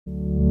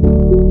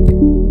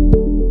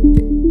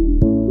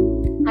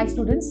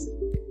students,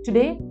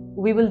 today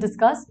we will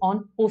discuss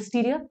on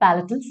posterior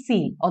palatal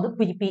seal or the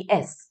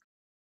PPS.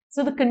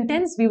 So the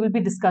contents we will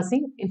be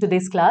discussing in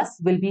today's class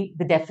will be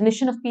the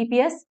definition of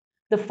PPS,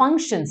 the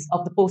functions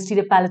of the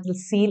posterior palatal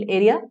seal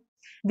area,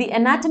 the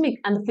anatomic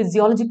and the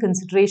physiologic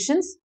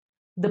considerations,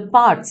 the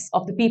parts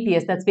of the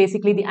PPS, that's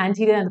basically the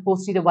anterior and the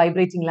posterior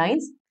vibrating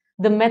lines,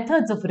 the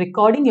methods of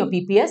recording your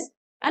PPS,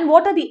 and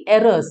what are the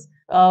errors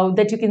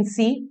that you can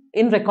see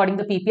in recording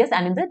the PPS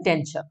and in the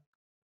denture.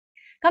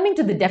 Coming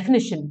to the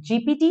definition,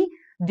 GPT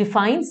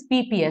defines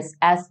PPS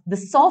as the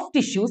soft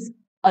tissues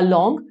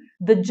along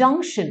the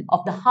junction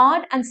of the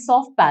hard and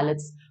soft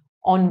palates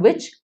on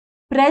which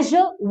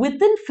pressure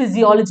within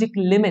physiologic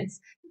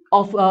limits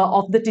of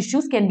the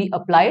tissues can be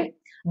applied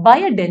by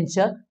a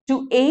denture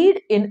to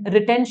aid in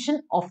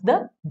retention of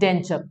the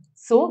denture.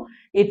 So,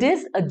 it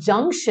is a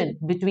junction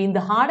between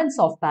the hard and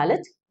soft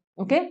palate,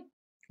 okay,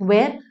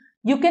 where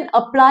you can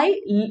apply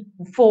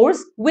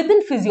force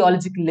within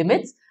physiologic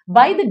limits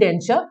by the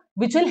denture,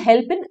 which will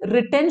help in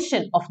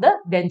retention of the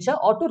denture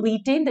or to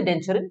retain the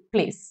denture in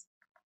place.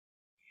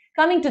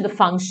 Coming to the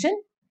function,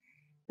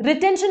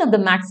 retention of the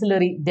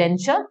maxillary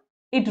denture,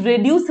 it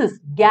reduces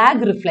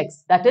gag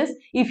reflex. That is,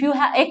 if you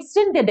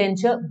extend the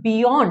denture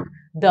beyond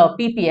the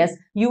PPS,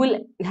 you will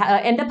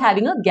end up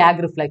having a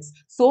gag reflex.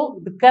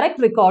 So, the correct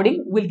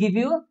recording will give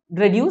you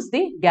reduce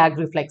the gag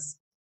reflex.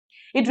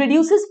 It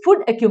reduces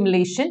food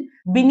accumulation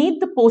beneath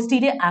the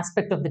posterior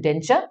aspect of the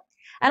denture,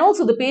 and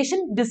also the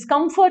patient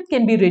discomfort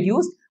can be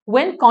reduced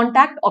when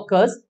contact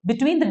occurs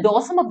between the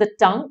dorsum of the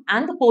tongue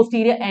and the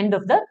posterior end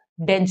of the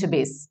denture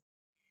base.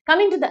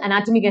 Coming to the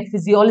anatomic and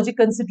physiologic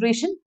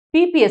consideration,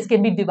 PPS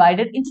can be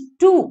divided into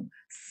two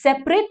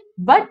separate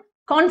but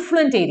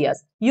confluent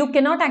areas. You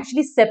cannot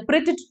actually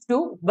separate it to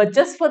two, but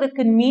just for the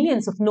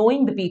convenience of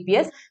knowing the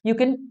PPS, you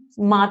can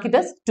mark it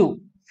as two.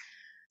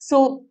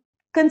 So,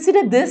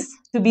 consider this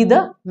to be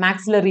the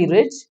maxillary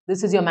ridge.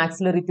 This is your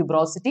maxillary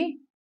tuberosity.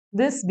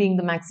 This being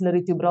the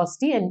maxillary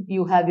tuberosity, and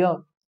you have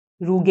your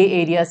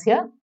rugae areas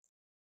here.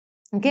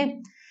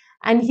 Okay.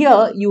 And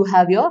here you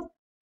have your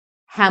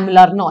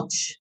hamular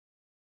notch.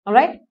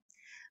 Alright.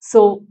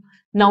 So,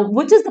 now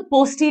which is the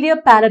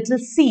posterior palatal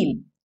seal?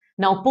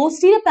 Now,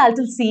 posterior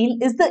palatal seal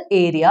is the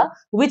area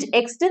which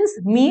extends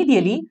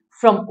medially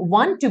from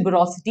one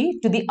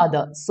tuberosity to the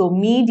other. So,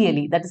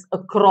 medially, that is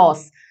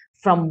across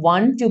from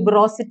one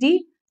tuberosity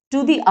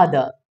to the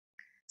other.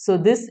 So,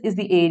 this is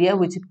the area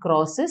which it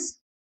crosses.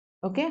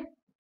 Okay,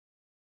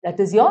 that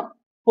is your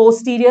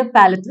posterior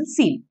palatal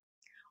seal.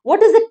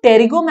 What is the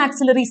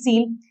pterygomaxillary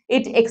seal?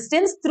 It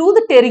extends through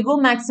the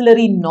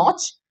pterygomaxillary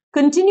notch,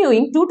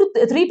 continuing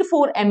 3 to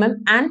 4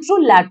 mm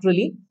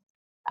anterolaterally,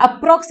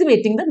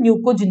 approximating the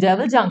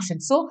mucogingival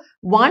junction. So,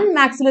 one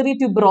maxillary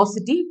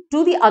tuberosity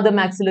to the other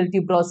maxillary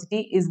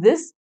tuberosity is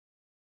this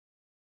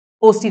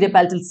posterior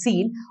palatal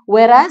seal,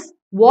 whereas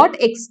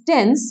what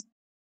extends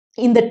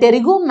in the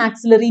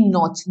pterygomaxillary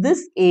notch,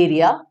 this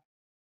area,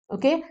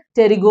 okay,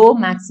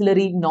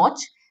 pterygomaxillary notch,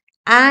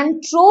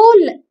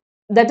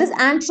 that is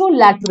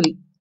anterolaterally,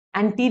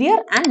 anterior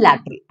and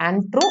lateral,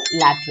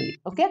 anterolaterally,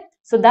 okay.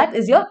 So, that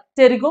is your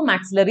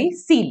pterygomaxillary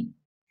seal.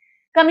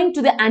 Coming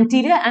to the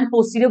anterior and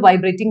posterior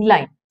vibrating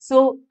line.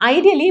 So,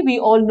 ideally, we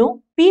all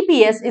know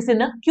PPS is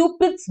in a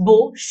Cupid's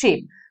bow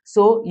shape.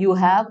 So, you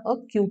have a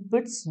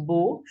Cupid's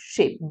bow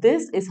shape.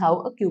 This is how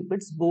a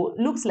Cupid's bow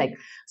looks like.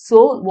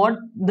 So, what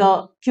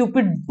the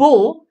Cupid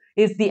bow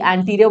is the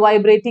anterior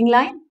vibrating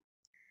line,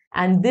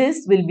 and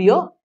this will be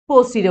your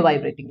posterior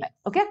vibrating line.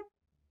 Okay.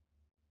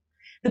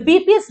 The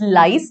PPS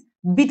lies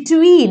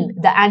between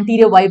the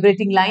anterior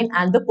vibrating line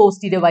and the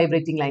posterior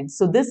vibrating line.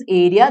 So, this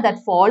area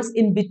that falls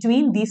in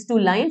between these two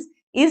lines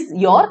is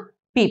your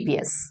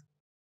PPS.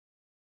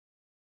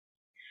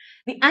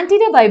 The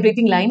anterior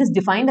vibrating line is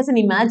defined as an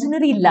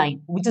imaginary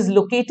line which is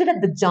located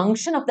at the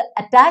junction of the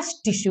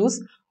attached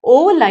tissues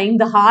overlying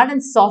the hard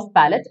and soft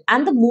palate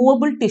and the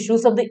movable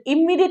tissues of the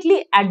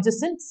immediately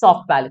adjacent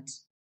soft palate.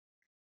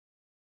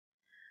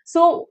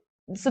 So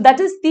that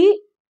is the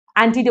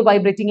anterior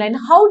vibrating line.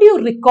 How do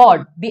you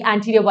record the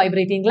anterior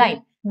vibrating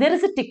line? There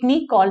is a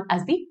technique called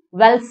as the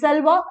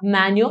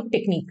Valsalva-Magno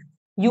technique.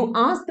 You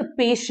ask the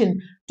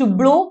patient to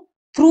blow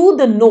through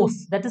the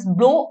nose, that is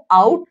blow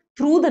out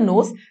through the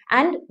nose,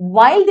 and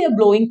while they are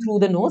blowing through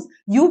the nose,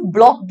 you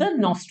block the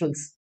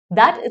nostrils.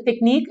 That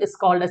technique is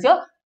called as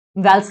your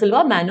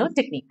Valsalva-Magno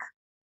technique.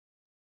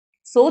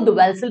 So, the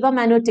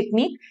Valsalva-Magno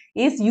technique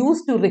is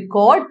used to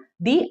record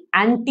the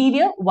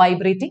anterior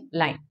vibrating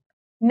line.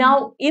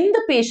 Now, in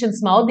the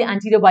patient's mouth, the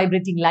anterior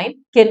vibrating line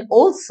can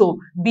also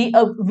be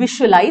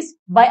visualized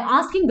by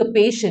asking the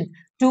patient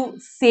to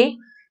say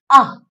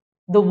ah,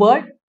 the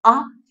word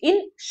ah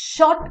in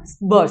short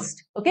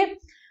burst. Okay,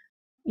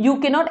 you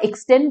cannot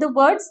extend the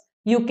words.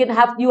 You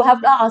have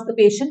to ask the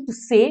patient to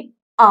say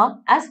ah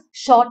as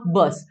short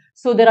bursts.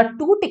 So, there are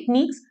two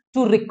techniques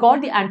to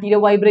record the anterior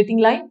vibrating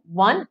line.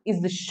 One is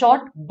the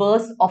short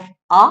burst of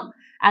ah,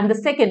 and the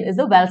second is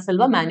the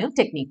Valsalva-Magno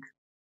technique.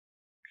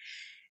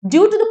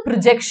 Due to the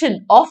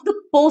projection of the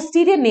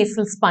posterior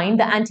nasal spine,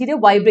 the anterior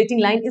vibrating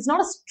line is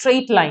not a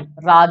straight line.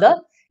 Rather,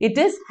 it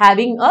is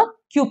having a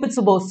Cupid's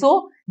bow.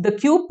 So the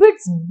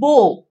Cupid's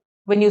bow,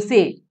 when you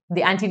say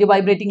the anterior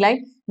vibrating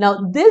line, now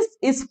this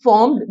is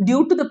formed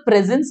due to the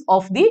presence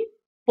of the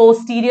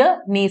posterior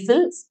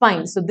nasal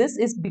spine. So this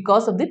is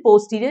because of the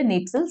posterior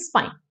nasal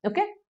spine.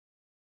 Okay.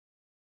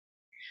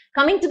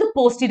 Coming to the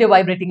posterior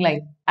vibrating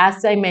line,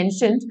 as I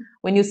mentioned,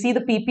 when you see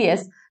the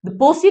PPS, the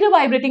posterior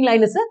vibrating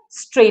line is a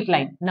straight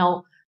line.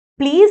 Now,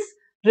 please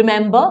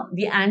remember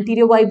the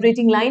anterior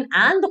vibrating line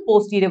and the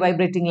posterior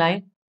vibrating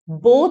line,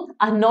 both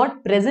are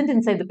not present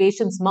inside the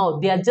patient's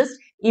mouth. They are just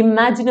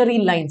imaginary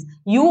lines.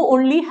 You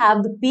only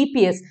have the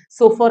PPS.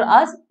 So, for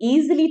us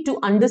easily to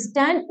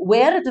understand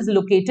where it is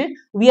located,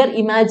 we are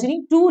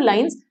imagining two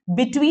lines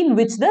between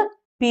which the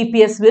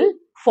PPS will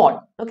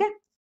fall. Okay.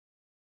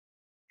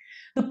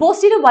 The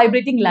posterior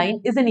vibrating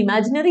line is an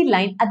imaginary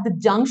line at the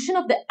junction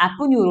of the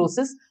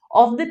aponeurosis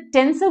of the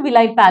tensor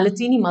villi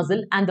palatini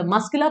muscle and the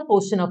muscular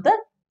portion of the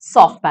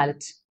soft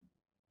palate.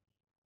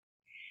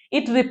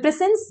 It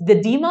represents the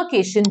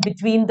demarcation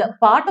between the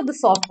part of the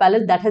soft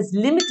palate that has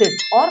limited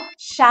or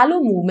shallow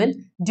movement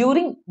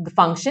during the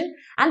function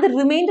and the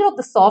remainder of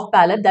the soft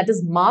palate that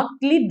is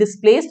markedly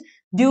displaced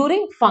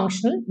during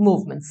functional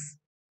movements.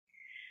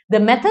 The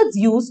methods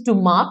used to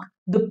mark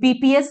the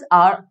PPS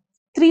are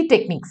three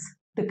techniques: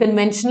 the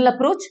conventional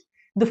approach,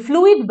 the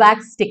fluid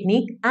wax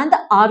technique, and the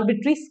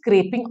arbitrary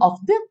scraping of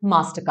the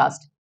master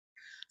cast.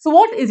 So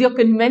what is your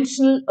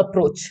conventional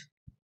approach?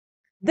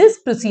 This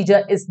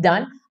procedure is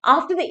done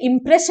after the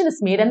impression is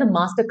made and the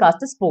master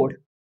cast is poured.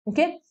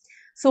 Okay.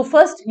 So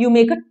first you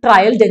make a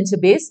trial denture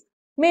base.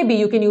 Maybe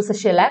you can use a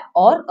shellac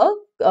or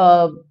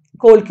a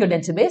cold cure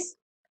denture base.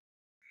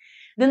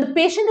 Then the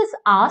patient is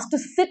asked to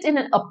sit in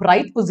an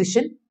upright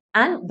position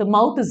and the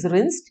mouth is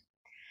rinsed.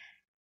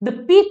 The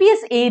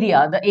PPS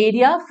area, the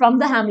area from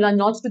the hamla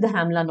notch to the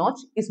hamla notch,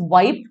 is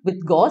wiped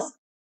with gauze.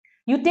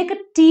 You take a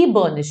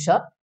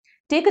T-burnisher,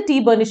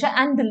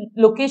 and the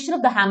location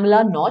of the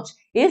hamla notch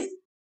is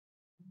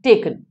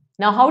taken.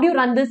 Now, how do you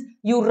run this?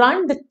 You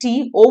run the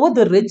T over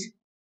the ridge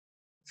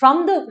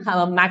from the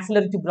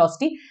maxillary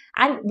tuberosity,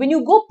 and when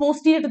you go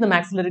posterior to the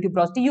maxillary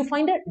tuberosity, you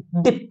find a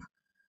dip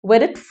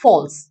where it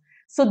falls.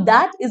 So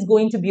that is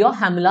going to be your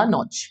hamla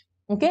notch.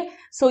 Okay,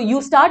 so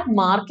you start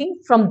marking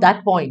from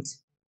that point.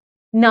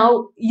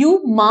 Now,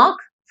 you mark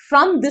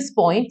from this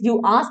point, you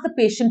ask the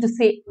patient to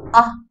say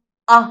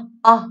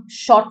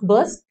short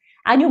burst,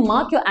 and you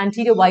mark your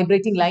anterior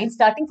vibrating line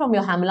starting from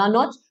your hamla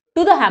notch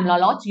to the hamla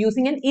notch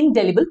using an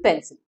indelible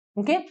pencil.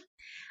 Okay,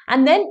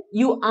 and then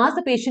you ask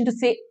the patient to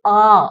say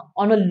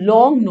on a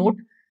long note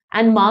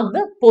and mark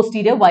the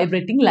posterior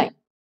vibrating line.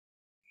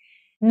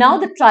 Now,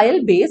 the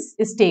trial base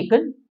is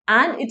taken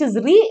and it is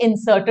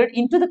reinserted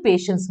into the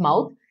patient's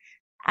mouth.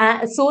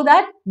 So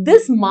that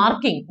this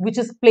marking which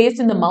is placed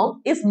in the mouth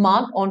is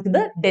marked onto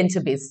the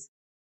denture base.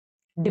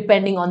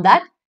 Depending on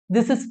that,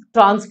 this is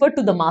transferred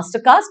to the master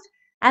cast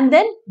and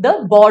then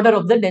the border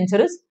of the denture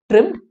is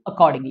trimmed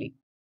accordingly.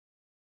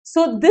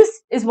 So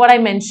this is what I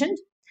mentioned.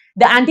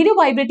 The anterior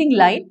vibrating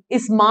line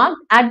is marked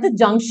at the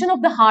junction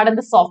of the hard and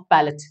the soft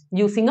palate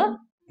using a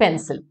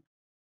pencil.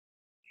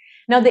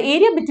 Now, the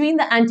area between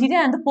the anterior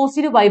and the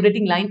posterior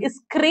vibrating line is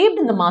scraped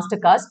in the master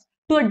cast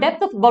to a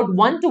depth of about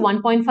 1 to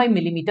 1.5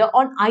 millimeter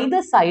on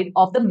either side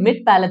of the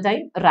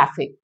mid-palatine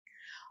raphe.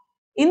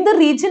 In the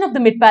region of the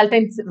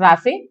mid-palatine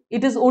raphe,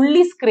 it is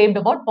only scraped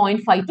about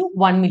 0.5 to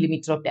 1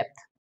 millimeter of depth.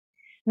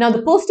 Now,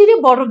 the posterior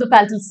border of the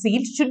palatal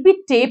seal should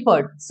be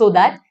tapered so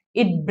that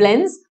it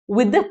blends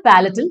with the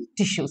palatal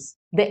tissues.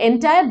 The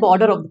entire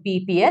border of the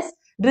PPS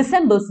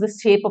resembles the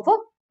shape of a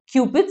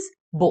Cupid's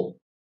bow.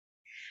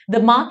 The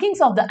markings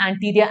of the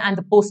anterior and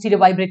the posterior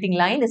vibrating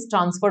line is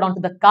transferred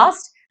onto the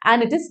cast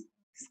and it is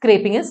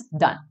scraping is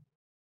done.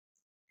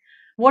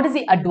 What is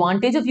the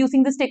advantage of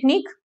using this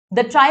technique?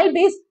 The trial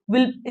base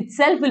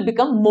itself will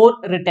become more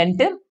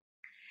retentive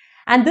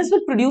and this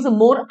will produce a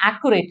more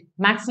accurate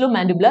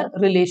maxillomandibular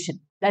relation.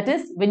 That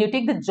is, when you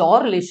take the jaw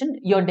relation,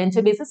 your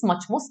denture base is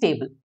much more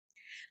stable.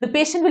 The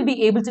patient will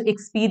be able to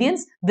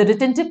experience the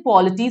retentive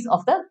qualities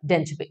of the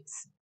denture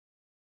base.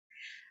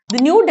 The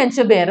new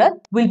denture bearer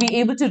will be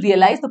able to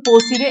realize the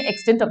posterior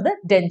extent of the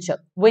denture.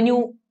 When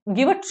you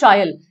give a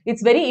trial,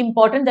 it's very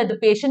important that the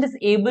patient is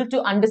able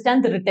to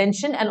understand the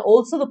retention and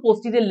also the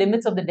posterior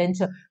limits of the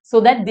denture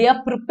so that they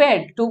are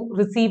prepared to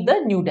receive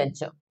the new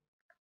denture.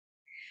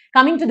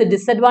 Coming to the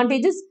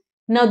disadvantages,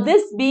 now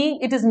this being,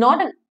 it is not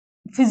a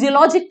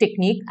physiologic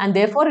technique and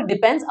therefore it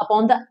depends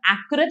upon the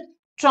accurate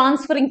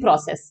transferring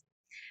process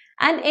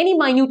and any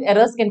minute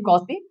errors can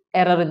cause the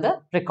error in the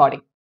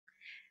recording.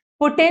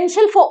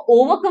 Potential for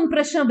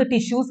overcompression of the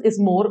tissues is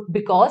more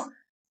because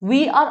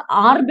we are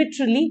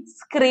arbitrarily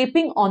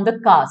scraping on the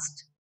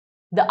cast.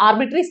 The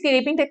arbitrary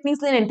scraping technique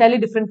is an entirely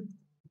different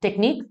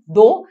technique,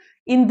 though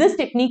in this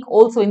technique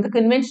also, in the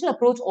conventional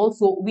approach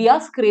also, we are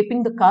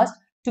scraping the cast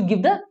to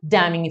give the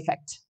damming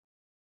effect.